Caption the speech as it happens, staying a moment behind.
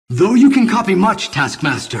Though you can copy much,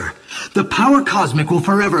 Taskmaster, the power cosmic will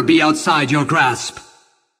forever be outside your grasp.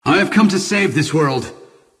 I have come to save this world,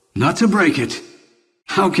 not to break it.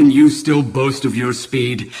 How can you still boast of your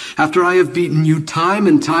speed after I have beaten you time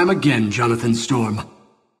and time again, Jonathan Storm?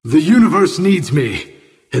 The universe needs me,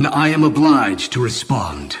 and I am obliged to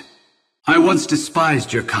respond. I once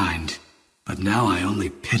despised your kind, but now I only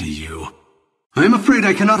pity you. I am afraid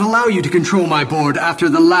I cannot allow you to control my board after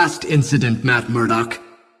the last incident, Matt Murdock.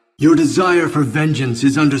 Your desire for vengeance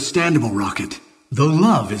is understandable, Rocket, though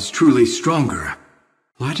love is truly stronger.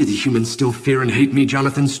 Why do the humans still fear and hate me,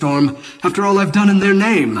 Jonathan Storm, after all I've done in their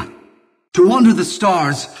name? To wander the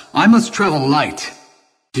stars, I must travel light.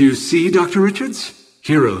 Do you see, Dr. Richards?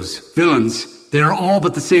 Heroes, villains, they are all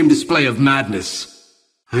but the same display of madness.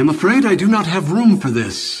 I am afraid I do not have room for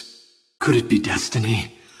this. Could it be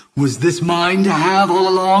destiny? Was this mine to have all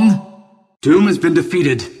along? Doom has been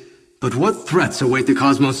defeated, but what threats await the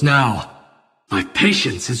cosmos now? My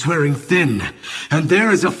patience is wearing thin, and there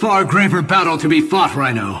is a far graver battle to be fought,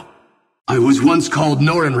 Rhino. I was once called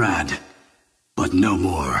Norenrad, but no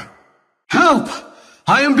more. Help!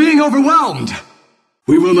 I am being overwhelmed!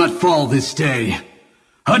 We will not fall this day.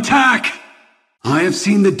 Attack! I have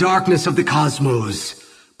seen the darkness of the cosmos,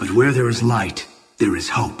 but where there is light, there is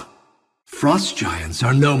hope. Frost giants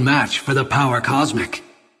are no match for the power cosmic.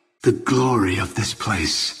 The glory of this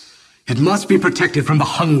place. It must be protected from the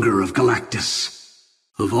hunger of Galactus.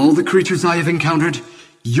 Of all the creatures I have encountered,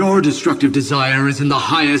 your destructive desire is in the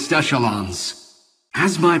highest echelons.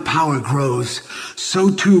 As my power grows, so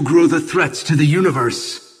too grow the threats to the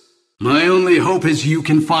universe. My only hope is you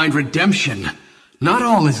can find redemption. Not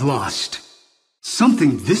all is lost.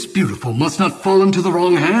 Something this beautiful must not fall into the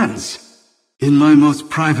wrong hands. In my most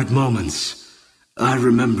private moments, I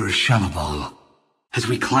remember Shalabal. As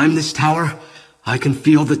we climb this tower, I can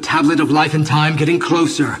feel the tablet of life and time getting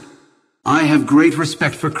closer. I have great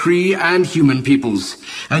respect for Kree and human peoples,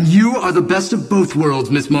 and you are the best of both worlds,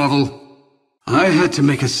 Miss Marvel. I had to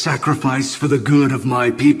make a sacrifice for the good of my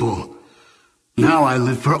people. Now I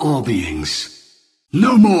live for all beings.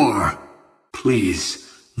 No more! Please,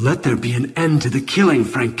 let there be an end to the killing,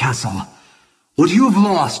 Frank Castle. What you have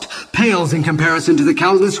lost pales in comparison to the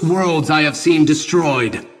countless worlds I have seen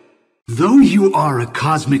destroyed. Though you are a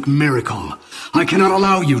cosmic miracle, I cannot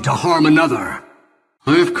allow you to harm another.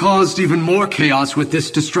 I have caused even more chaos with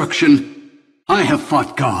this destruction. I have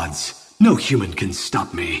fought gods. No human can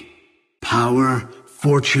stop me. Power,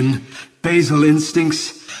 fortune, basal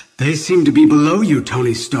instincts, they seem to be below you,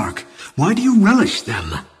 Tony Stark. Why do you relish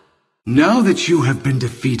them? Now that you have been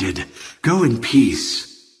defeated, go in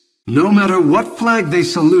peace. No matter what flag they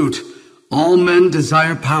salute, all men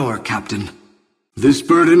desire power, Captain. This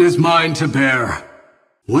burden is mine to bear.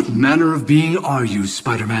 What manner of being are you,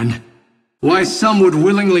 Spider-Man? Why some would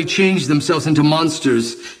willingly change themselves into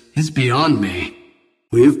monsters is beyond me.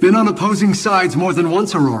 We have been on opposing sides more than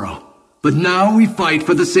once, Aurora, but now we fight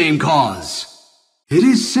for the same cause. It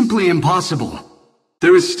is simply impossible.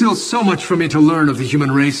 There is still so much for me to learn of the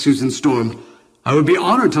human race, Susan Storm. I would be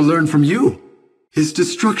honored to learn from you. Is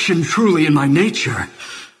destruction truly in my nature,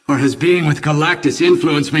 or has being with Galactus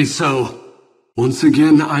influenced me so? Once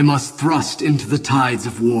again, I must thrust into the tides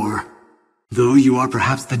of war. Though you are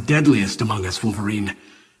perhaps the deadliest among us, Wolverine,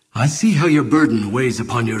 I see how your burden weighs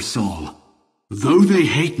upon your soul. Though they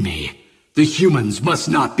hate me, the humans must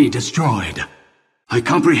not be destroyed. I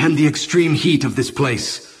comprehend the extreme heat of this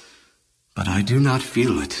place, but I do not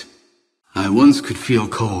feel it. I once could feel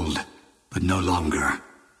cold, but no longer.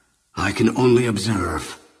 I can only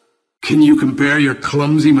observe. Can you compare your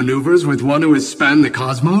clumsy maneuvers with one who has spanned the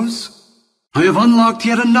cosmos? I have unlocked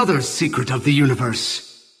yet another secret of the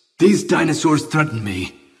universe. These dinosaurs threaten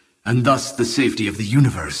me, and thus the safety of the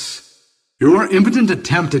universe. Your impotent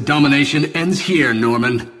attempt at domination ends here,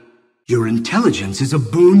 Norman. Your intelligence is a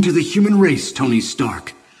boon to the human race, Tony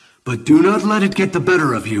Stark, but do not let it get the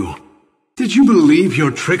better of you. Did you believe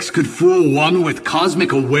your tricks could fool one with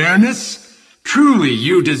cosmic awareness? Truly,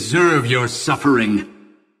 you deserve your suffering.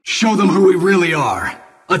 Show them who we really are.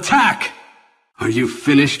 Attack! Are you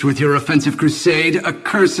finished with your offensive crusade,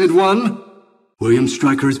 accursed one? William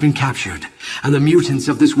Stryker has been captured, and the mutants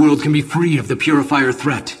of this world can be free of the Purifier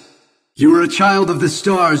threat. You are a child of the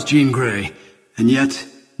stars, Jean Grey, and yet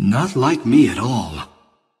not like me at all.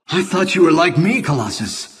 I thought you were like me,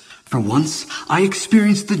 Colossus. For once, I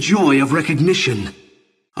experienced the joy of recognition.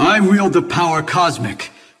 I wield the power cosmic,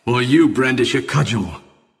 while you brandish a cudgel.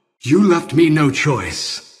 You left me no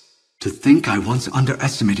choice. To think I once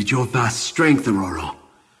underestimated your vast strength, Aurora.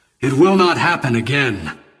 It will not happen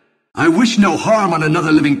again. I wish no harm on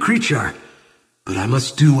another living creature, but I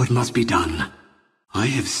must do what must be done. I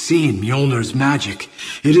have seen Mjolnir's magic.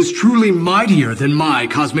 It is truly mightier than my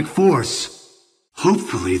cosmic force.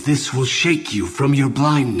 Hopefully this will shake you from your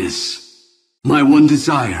blindness. My one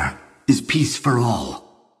desire is peace for all.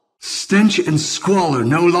 Stench and squalor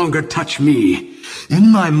no longer touch me.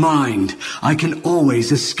 In my mind, I can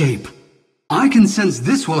always escape. I can sense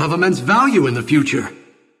this will have immense value in the future.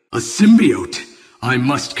 A symbiote. I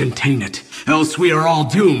must contain it, else we are all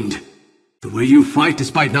doomed. The way you fight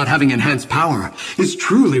despite not having enhanced power is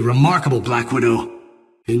truly remarkable, Black Widow.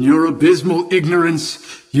 In your abysmal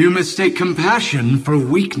ignorance, you mistake compassion for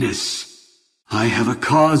weakness. I have a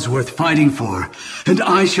cause worth fighting for, and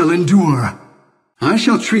I shall endure. I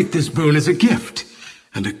shall treat this boon as a gift,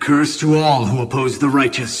 and a curse to all who oppose the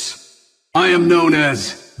righteous. I am known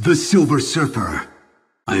as the Silver Surfer.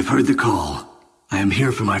 I have heard the call. I am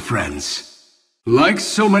here for my friends. Like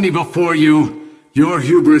so many before you, your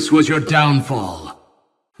hubris was your downfall.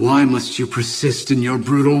 Why must you persist in your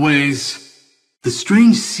brutal ways? The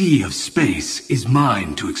strange sea of space is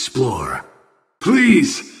mine to explore.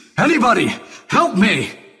 Please, anybody, help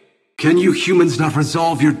me! Can you humans not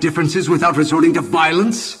resolve your differences without resorting to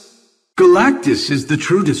violence? Galactus is the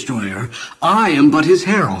true destroyer. I am but his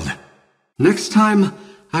herald. Next time,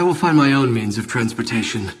 I will find my own means of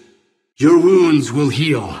transportation. Your wounds will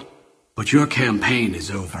heal, but your campaign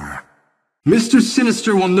is over. Mr.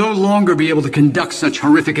 Sinister will no longer be able to conduct such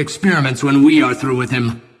horrific experiments when we are through with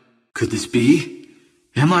him. Could this be?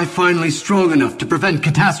 Am I finally strong enough to prevent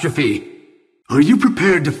catastrophe? Are you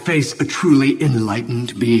prepared to face a truly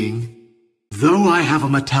enlightened being? Though I have a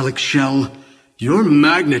metallic shell, your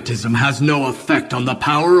magnetism has no effect on the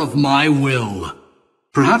power of my will.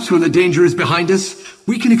 Perhaps when the danger is behind us,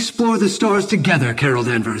 we can explore the stars together, Carol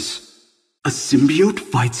Danvers. A symbiote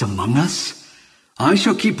fights among us? I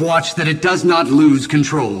shall keep watch that it does not lose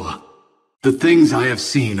control. The things I have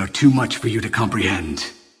seen are too much for you to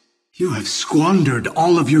comprehend. You have squandered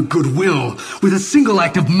all of your goodwill with a single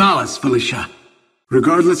act of malice, Felicia.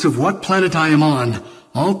 Regardless of what planet I am on,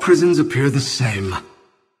 all prisons appear the same.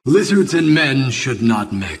 Lizards and men should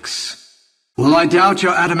not mix. While I doubt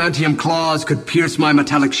your adamantium claws could pierce my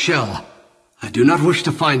metallic shell, I do not wish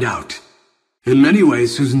to find out. In many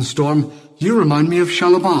ways, Susan Storm, you remind me of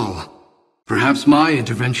Shalabal. Perhaps my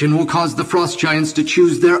intervention will cause the Frost Giants to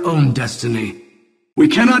choose their own destiny. We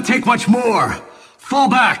cannot take much more! Fall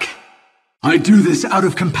back! I do this out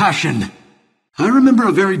of compassion. I remember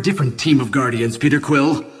a very different team of Guardians, Peter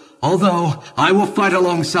Quill, although I will fight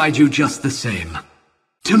alongside you just the same.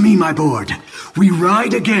 To me, my board, we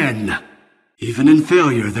ride again. Even in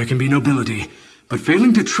failure, there can be nobility, but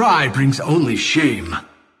failing to try brings only shame.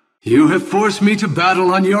 You have forced me to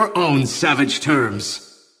battle on your own savage terms.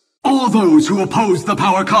 All those who oppose the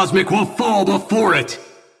power cosmic will fall before it.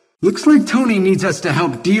 Looks like Tony needs us to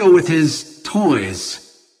help deal with his toys.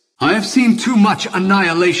 I have seen too much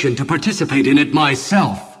annihilation to participate in it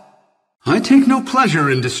myself. I take no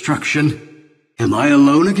pleasure in destruction. Am I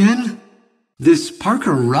alone again? This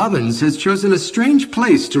Parker Robbins has chosen a strange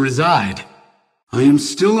place to reside. I am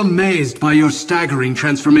still amazed by your staggering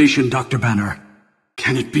transformation, Dr. Banner.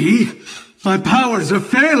 Can it be? My powers are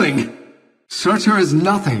failing! Surtur is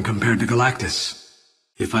nothing compared to Galactus.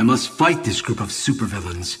 If I must fight this group of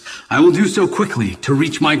supervillains, I will do so quickly to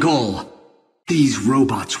reach my goal. These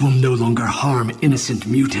robots will no longer harm innocent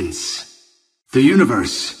mutants. The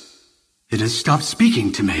universe, it has stopped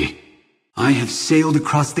speaking to me. I have sailed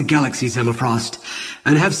across the galaxies, Emma Frost,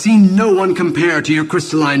 and have seen no one compare to your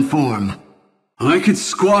crystalline form. I could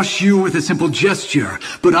squash you with a simple gesture,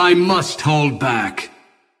 but I must hold back.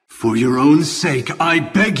 For your own sake, I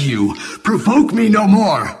beg you, provoke me no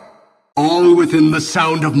more. All within the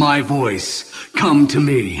sound of my voice, come to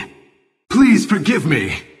me. Please forgive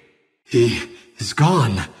me. He is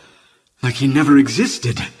gone, like he never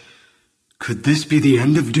existed. Could this be the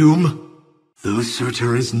end of Doom? Though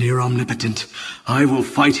Surtur is near omnipotent, I will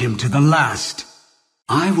fight him to the last.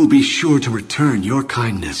 I will be sure to return your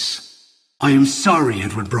kindness. I am sorry,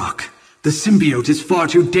 Edward Brock. The symbiote is far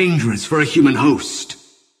too dangerous for a human host.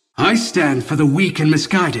 I stand for the weak and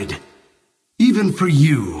misguided. Even for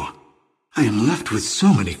you. I am left with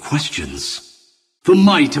so many questions. The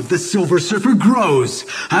might of the Silver Surfer grows,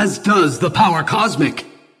 as does the power cosmic.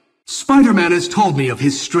 Spider-Man has told me of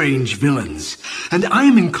his strange villains, and I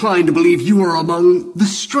am inclined to believe you are among the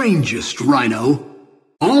strangest, Rhino.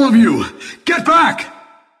 All of you, get back!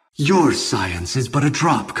 Your science is but a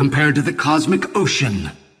drop compared to the cosmic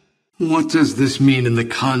ocean. What does this mean in the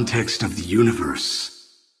context of the universe?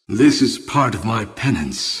 This is part of my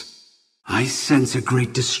penance. I sense a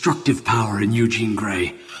great destructive power in Eugene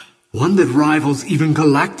Grey, one that rivals even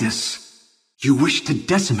Galactus. You wish to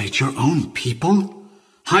decimate your own people?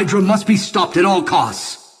 Hydra must be stopped at all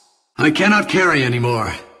costs. I cannot carry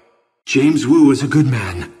anymore. James Wu is a good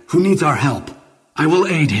man who needs our help. I will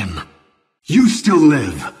aid him. You still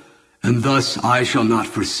live, and thus I shall not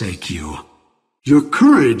forsake you. Your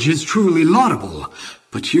courage is truly laudable,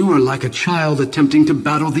 but you are like a child attempting to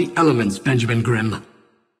battle the elements, Benjamin Grimm.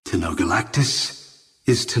 To know Galactus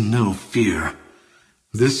is to know fear.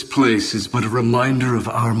 This place is but a reminder of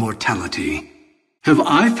our mortality. Have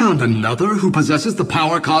I found another who possesses the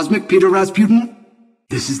power cosmic, Peter Rasputin?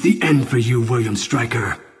 This is the end for you, William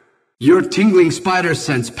Stryker. Your tingling spider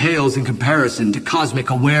sense pales in comparison to cosmic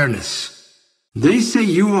awareness. They say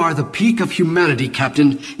you are the peak of humanity,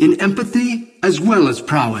 Captain, in empathy as well as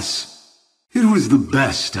prowess. It was the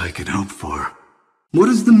best I could hope for. What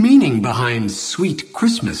is the meaning behind Sweet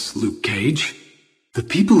Christmas, Luke Cage? The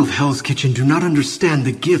people of Hell's Kitchen do not understand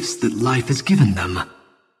the gifts that life has given them.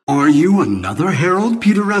 Are you another herald,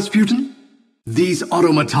 Peter Rasputin? These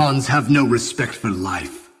automatons have no respect for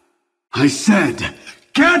life. I said,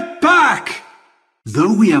 get back!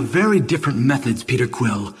 Though we have very different methods, Peter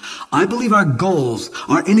Quill, I believe our goals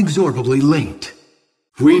are inexorably linked.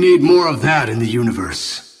 We need more of that in the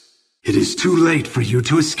universe. It is too late for you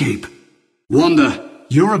to escape. Wanda,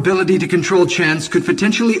 your ability to control chance could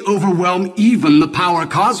potentially overwhelm even the power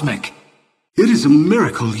cosmic. It is a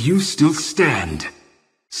miracle you still stand.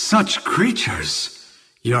 Such creatures.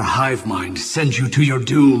 Your hive mind sends you to your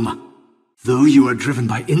doom. Though you are driven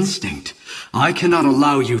by instinct, I cannot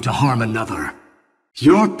allow you to harm another.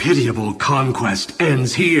 Your pitiable conquest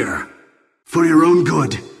ends here. For your own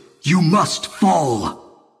good, you must fall.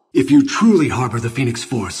 If you truly harbor the Phoenix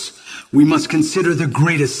Force, we must consider the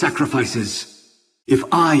greatest sacrifices. If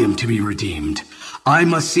I am to be redeemed, I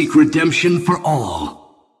must seek redemption for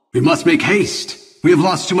all. We must make haste. We have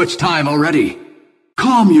lost too much time already.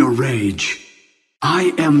 Calm your rage.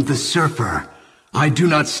 I am the Surfer. I do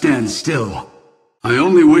not stand still. I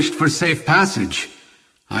only wished for safe passage.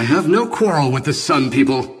 I have no quarrel with the Sun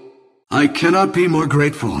People. I cannot be more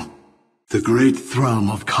grateful. The great thrum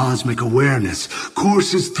of cosmic awareness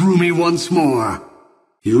courses through me once more.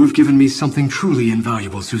 You have given me something truly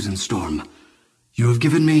invaluable, Susan Storm. You have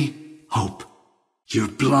given me hope. Your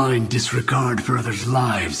blind disregard for others'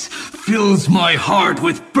 lives fills my heart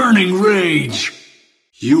with burning rage.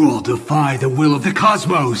 You all defy the will of the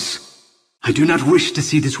cosmos. I do not wish to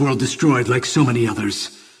see this world destroyed like so many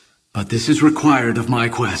others, but this is required of my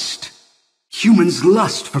quest. Humans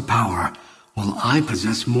lust for power, while I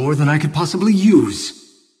possess more than I could possibly use.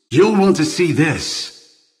 You'll want to see this.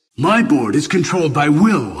 My board is controlled by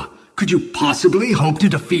will. Could you possibly hope to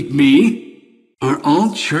defeat me? Are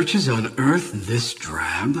all churches on Earth this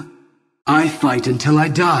drab? I fight until I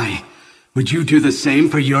die. Would you do the same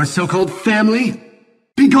for your so-called family?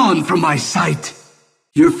 Begone from my sight!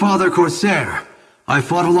 Your father, Corsair. I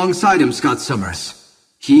fought alongside him, Scott Summers.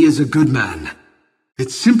 He is a good man.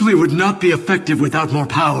 It simply would not be effective without more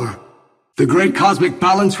power. The great cosmic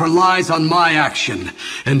balance relies on my action,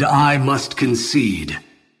 and I must concede.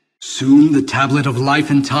 Soon the tablet of life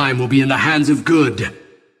and time will be in the hands of good.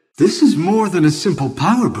 This is more than a simple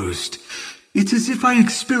power boost. It's as if I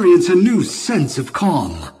experience a new sense of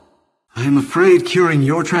calm. I am afraid curing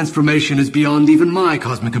your transformation is beyond even my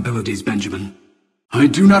cosmic abilities, Benjamin. I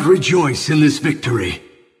do not rejoice in this victory.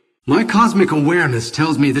 My cosmic awareness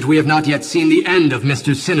tells me that we have not yet seen the end of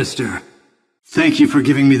Mr. Sinister. Thank you for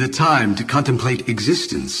giving me the time to contemplate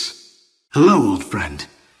existence. Hello, old friend.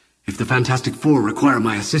 If the Fantastic Four require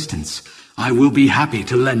my assistance, I will be happy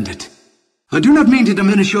to lend it. I do not mean to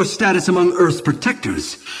diminish your status among Earth's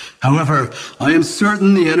protectors. However, I am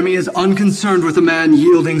certain the enemy is unconcerned with a man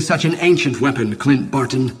yielding such an ancient weapon, Clint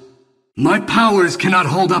Barton. My powers cannot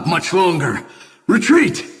hold up much longer.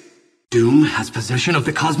 Retreat! Doom has possession of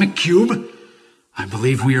the Cosmic Cube? I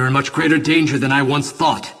believe we are in much greater danger than I once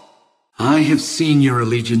thought. I have seen your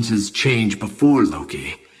allegiances change before,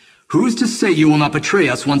 Loki. Who is to say you will not betray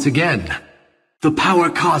us once again? The power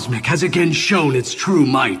cosmic has again shown its true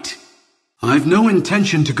might. I've no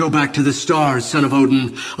intention to go back to the stars, son of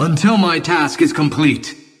Odin, until my task is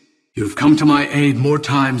complete. You've come to my aid more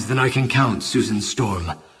times than I can count, Susan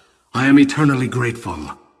Storm. I am eternally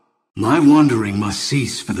grateful. My wandering must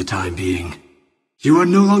cease for the time being. You are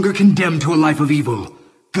no longer condemned to a life of evil.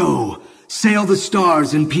 Go, sail the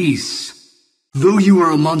stars in peace. Though you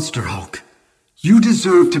are a monster, Hulk, you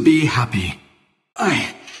deserve to be happy.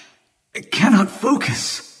 I cannot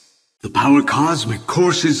focus. The power cosmic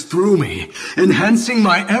courses through me, enhancing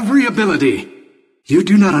my every ability. You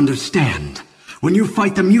do not understand. When you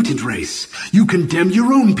fight the mutant race, you condemn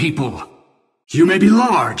your own people. You may be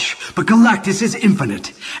large, but Galactus is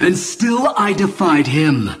infinite, and still I defied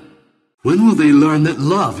him. When will they learn that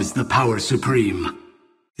love is the power supreme?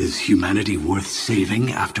 Is humanity worth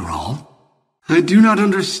saving, after all? I do not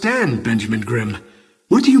understand, Benjamin Grimm.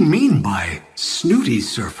 What do you mean by snooty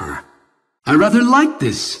surfer? I rather like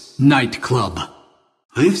this nightclub.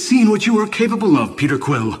 I have seen what you are capable of, Peter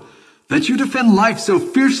Quill. That you defend life so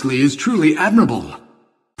fiercely is truly admirable.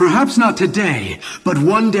 Perhaps not today, but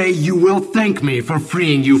one day you will thank me for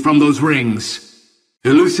freeing you from those rings.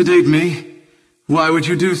 Elucidate me? Why would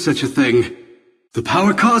you do such a thing? The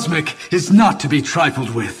power cosmic is not to be trifled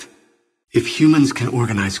with. If humans can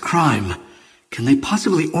organize crime, can they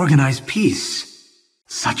possibly organize peace?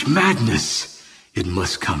 Such madness! It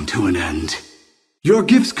must come to an end. Your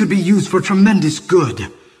gifts could be used for tremendous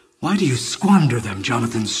good. Why do you squander them,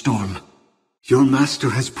 Jonathan Storm? Your master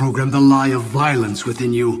has programmed the lie of violence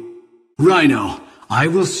within you. Rhino, I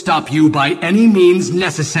will stop you by any means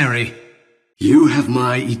necessary. You have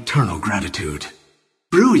my eternal gratitude.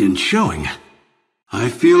 Brilliant showing. I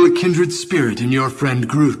feel a kindred spirit in your friend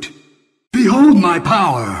Groot. Behold my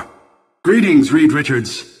power! Greetings, Reed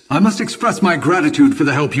Richards. I must express my gratitude for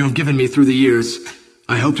the help you have given me through the years.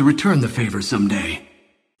 I hope to return the favor someday.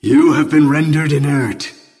 You have been rendered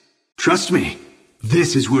inert. Trust me,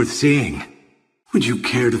 this is worth seeing. Would you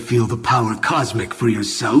care to feel the power cosmic for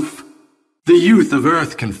yourself? The youth of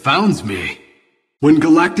Earth confounds me. When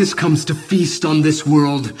Galactus comes to feast on this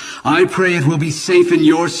world, I pray it will be safe in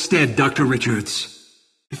your stead, Dr. Richards.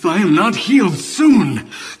 If I am not healed soon,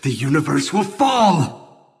 the universe will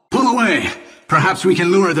fall. Pull away. Perhaps we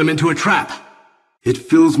can lure them into a trap. It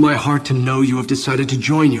fills my heart to know you have decided to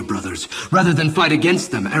join your brothers, rather than fight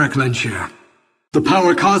against them, Eric Lensher. The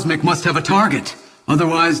power cosmic must have a target,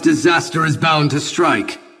 otherwise disaster is bound to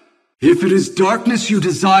strike. If it is darkness you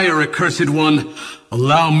desire, accursed one,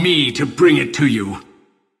 allow me to bring it to you.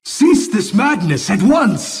 Cease this madness at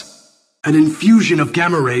once! An infusion of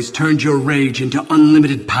gamma rays turned your rage into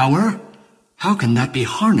unlimited power? How can that be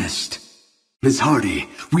harnessed? Miss Hardy,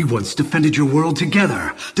 we once defended your world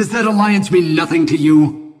together. Does that alliance mean nothing to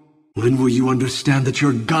you? When will you understand that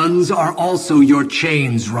your guns are also your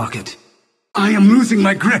chains, Rocket? I am losing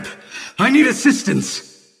my grip. I need assistance.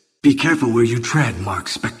 Be careful where you tread, Mark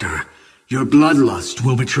Spector. Your bloodlust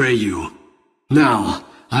will betray you. Now,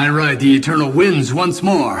 I ride the eternal winds once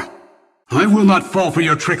more. I will not fall for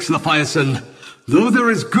your tricks, Leviathan. Though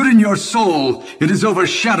there is good in your soul, it is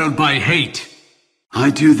overshadowed by hate. I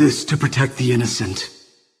do this to protect the innocent.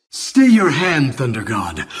 Stay your hand, Thunder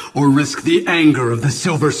God, or risk the anger of the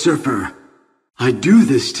Silver Surfer. I do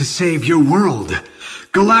this to save your world.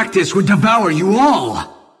 Galactus would devour you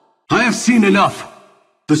all. I have seen enough.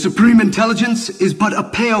 The Supreme Intelligence is but a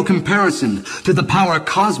pale comparison to the power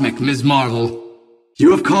cosmic, Ms. Marvel.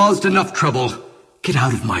 You have caused enough trouble. Get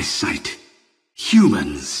out of my sight.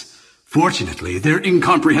 Humans. Fortunately, their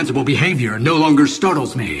incomprehensible behavior no longer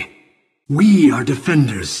startles me. We are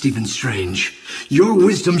defenders, Stephen Strange. Your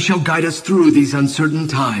wisdom shall guide us through these uncertain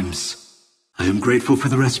times. I am grateful for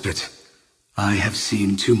the respite. I have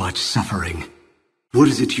seen too much suffering. What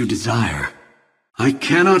is it you desire? I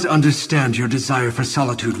cannot understand your desire for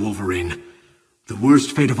solitude, Wolverine. The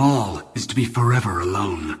worst fate of all is to be forever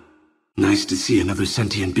alone. Nice to see another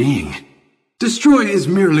sentient being. Destroy is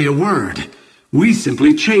merely a word. We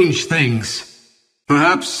simply change things.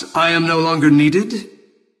 Perhaps I am no longer needed?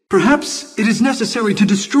 Perhaps it is necessary to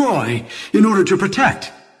destroy in order to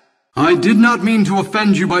protect. I did not mean to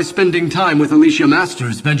offend you by spending time with Alicia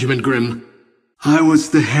Masters, Benjamin Grimm. I was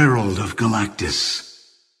the herald of Galactus.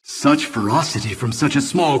 Such ferocity from such a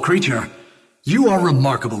small creature. You are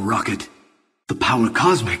remarkable, Rocket. The power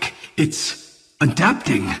cosmic, it's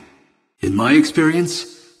adapting. In my experience,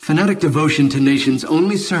 fanatic devotion to nations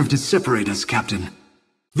only serve to separate us, Captain.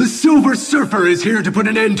 The Silver Surfer is here to put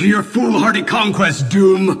an end to your foolhardy conquest,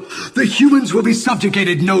 Doom. The humans will be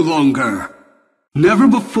subjugated no longer. Never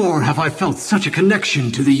before have I felt such a connection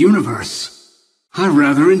to the universe. I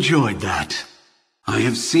rather enjoyed that. I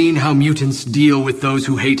have seen how mutants deal with those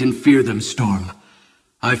who hate and fear them, Storm.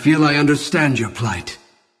 I feel I understand your plight.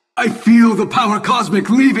 I feel the power cosmic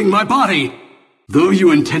leaving my body. Though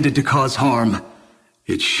you intended to cause harm,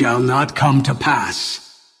 it shall not come to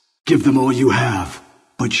pass. Give them all you have.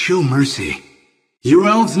 But show mercy. You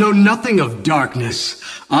elves know nothing of darkness.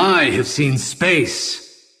 I have seen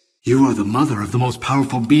space. You are the mother of the most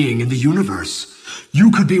powerful being in the universe.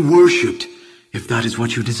 You could be worshipped, if that is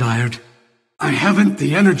what you desired. I haven't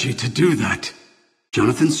the energy to do that.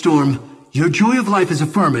 Jonathan Storm, your joy of life is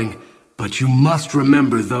affirming, but you must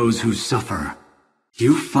remember those who suffer.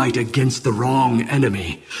 You fight against the wrong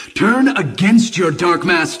enemy. Turn against your Dark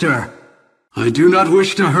Master. I do not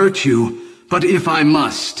wish to hurt you, but if I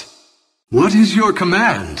must. What is your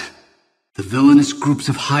command? The villainous groups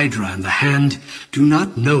of Hydra and the Hand do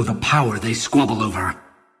not know the power they squabble over.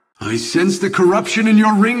 I sense the corruption in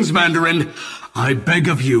your rings, Mandarin. I beg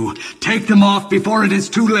of you, take them off before it is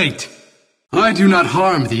too late. I do not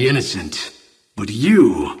harm the innocent, but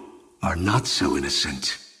you are not so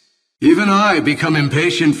innocent. Even I become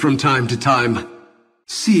impatient from time to time.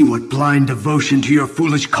 See what blind devotion to your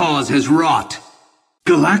foolish cause has wrought.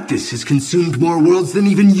 Galactus has consumed more worlds than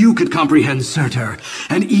even you could comprehend, Surtur,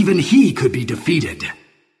 and even he could be defeated.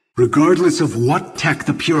 Regardless of what tech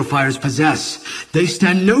the Purifiers possess, they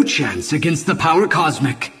stand no chance against the power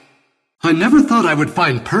cosmic. I never thought I would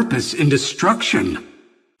find purpose in destruction.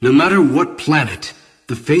 No matter what planet,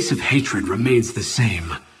 the face of hatred remains the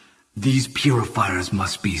same. These Purifiers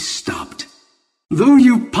must be stopped. Though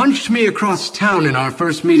you punched me across town in our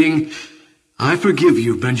first meeting, I forgive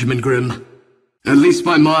you, Benjamin Grimm. At least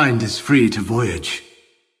my mind is free to voyage.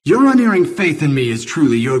 Your unerring faith in me is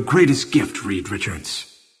truly your greatest gift, Reed Richards.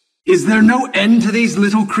 Is there no end to these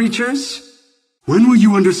little creatures? When will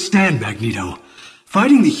you understand, Magneto?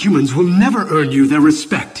 Fighting the humans will never earn you their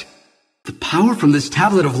respect. The power from this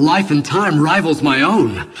tablet of life and time rivals my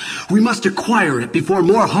own. We must acquire it before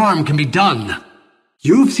more harm can be done.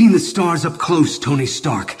 You have seen the stars up close, Tony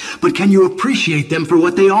Stark, but can you appreciate them for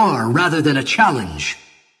what they are rather than a challenge?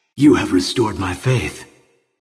 You have restored my faith.